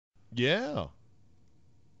Yeah.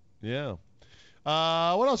 Yeah.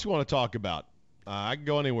 What else you want to talk about? I can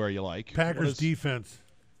go anywhere you like. Packers defense.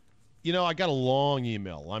 I got a long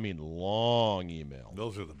email. I mean, long email.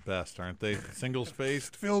 Those are the best, aren't they?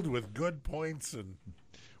 Single-spaced? Filled with good points. And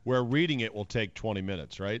where reading it will take 20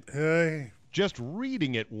 minutes, right? Hey. Just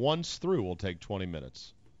reading it once through will take 20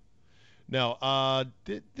 minutes. Now,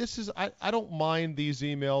 this is I don't mind these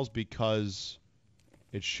emails because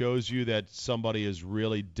it shows you that somebody is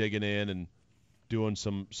really digging in and doing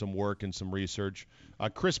some work and some research.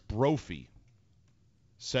 Chris Brophy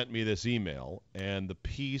sent me this email, and the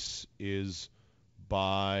piece is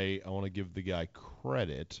by, I want to give the guy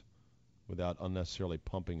credit without unnecessarily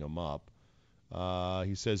pumping him up.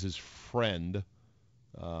 He says his friend,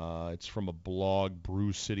 it's from a blog,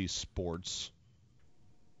 Brew City Sports,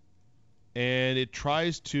 and it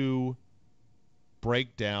tries to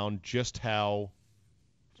break down just how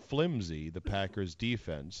flimsy the Packers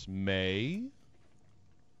defense may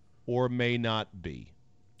or may not be.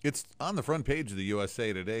 It's on the front page of the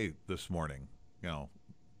USA Today this morning.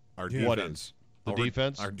 Our defense. What is? The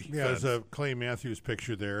defense? Our defense. Yeah, there's a Clay Matthews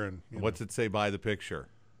picture there. And what's it say by the picture?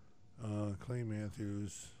 Clay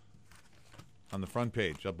Matthews. On the front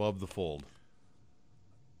page, above the fold.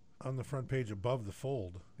 On the front page, above the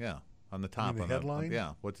fold. Yeah, on the top. The headline?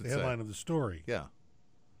 Yeah, what's it say? The headline of the story. Yeah.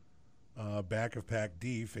 Back of Pack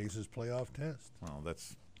D faces playoff test. Well,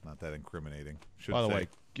 that's not that incriminating. By the way,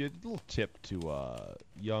 get a little tip to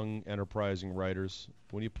young, enterprising writers.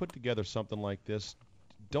 When you put together something like this,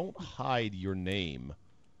 don't hide your name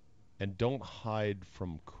and don't hide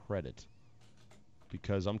from credit.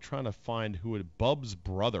 Because I'm trying to find who it. Bub's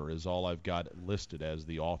brother is all I've got listed as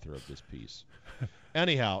the author of this piece.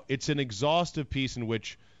 Anyhow, it's an exhaustive piece in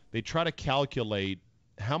which they try to calculate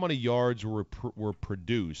how many yards were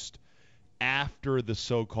produced after the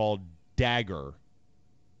so-called Dagger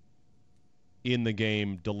in the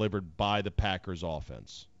game delivered by the Packers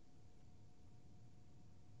offense.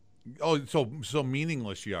 Oh, so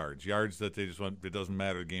meaningless yards that they just went. It doesn't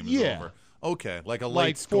matter. The game is over. Okay, like a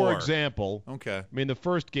late score. For example, okay. I mean, the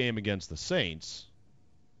first game against the Saints,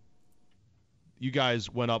 you guys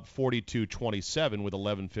went up 42-27 with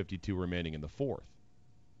 11:52 remaining in the fourth.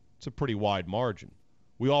 It's a pretty wide margin.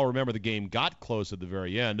 We all remember the game got close at the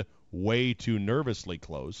very end, way too nervously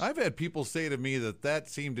close. I've had people say to me that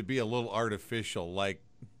seemed to be a little artificial. Like,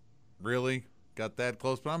 really? Got that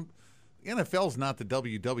close? But NFL's not the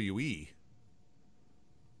WWE.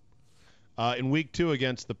 In week 2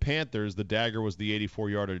 against the Panthers, the Dagger was the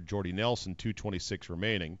 84-yarder to Jordy Nelson, 2:26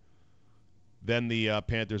 remaining. Then the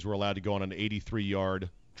Panthers were allowed to go on an 83-yard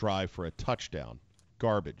drive for a touchdown.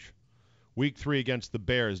 Garbage. Week 3 against the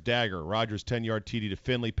Bears, Dagger. Rodgers 10-yard TD to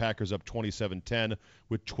Finley. Packers up 27-10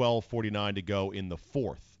 with 12:49 to go in the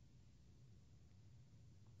fourth.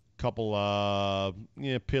 Couple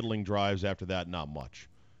piddling drives after that, not much.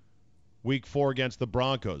 Week 4 against the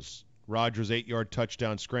Broncos. Rodgers 8-yard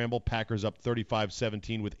touchdown scramble. Packers up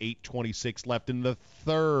 35-17 with 8:26 left in the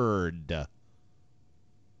third. A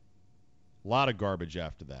lot of garbage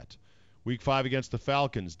after that. Week 5 against the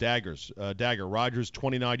Falcons. Dagger. Rodgers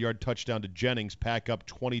 29-yard touchdown to Jennings. Pack up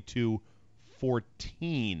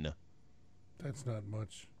 22-14. That's not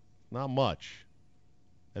much. Not much.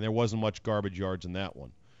 And there wasn't much garbage yards in that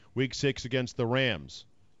one. Week 6 against the Rams.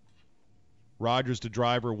 Rodgers to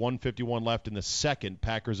Driver, 1:51 left in the second.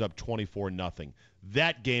 Packers up 24-0.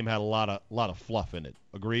 That game had a lot of fluff in it.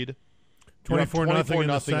 Agreed?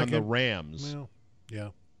 24-0 on the Rams. Well, yeah.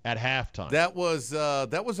 At halftime. That was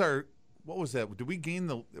our. What was that? Did we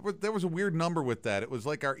gain there was a weird number with that. It was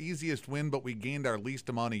like our easiest win, but we gained our least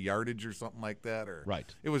amount of yardage or something like that.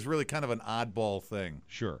 Right. It was really kind of an oddball thing.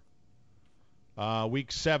 Sure.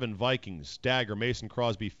 Week 7, Vikings. Dagger, Mason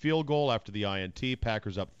Crosby field goal after the INT.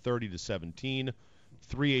 Packers up 30-17.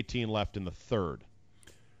 3:18 left in the third.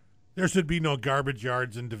 There should be no garbage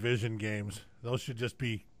yards in division games. Those should just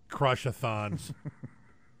be crush-a-thons.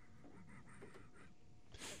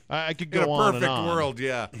 I could go on and on. In a perfect world,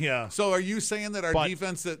 yeah. Yeah. So are you saying that our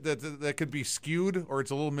defense that could be skewed or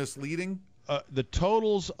it's a little misleading? The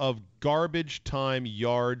totals of garbage time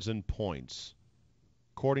yards and points,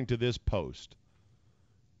 according to this post,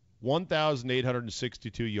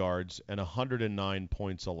 1,862 yards and 109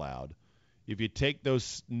 points allowed. If you take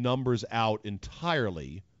those numbers out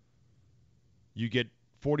entirely, you get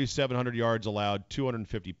 4,700 yards allowed,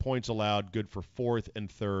 250 points allowed, good for fourth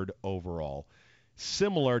and third overall.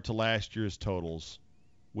 Similar to last year's totals,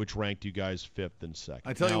 which ranked you guys fifth and second.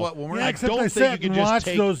 I tell you what, when we're I sat and watched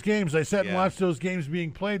those games. I sat and watched those games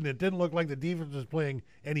being played, and it didn't look like the defense was playing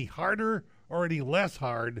any harder or any less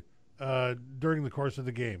hard during the course of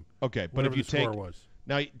the game. Okay, but if you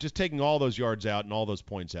Now, just taking all those yards out and all those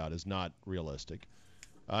points out is not realistic.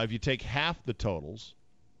 If you take half the totals,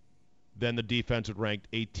 then the defense would rank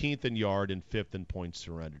 18th in yard and 5th in points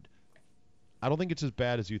surrendered. I don't think it's as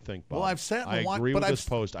bad as you think, Bob. Well, I've sat and I watched, agree but with I've, this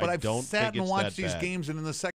post. but I I've don't sat think and it's watched that these bad. games, and in the second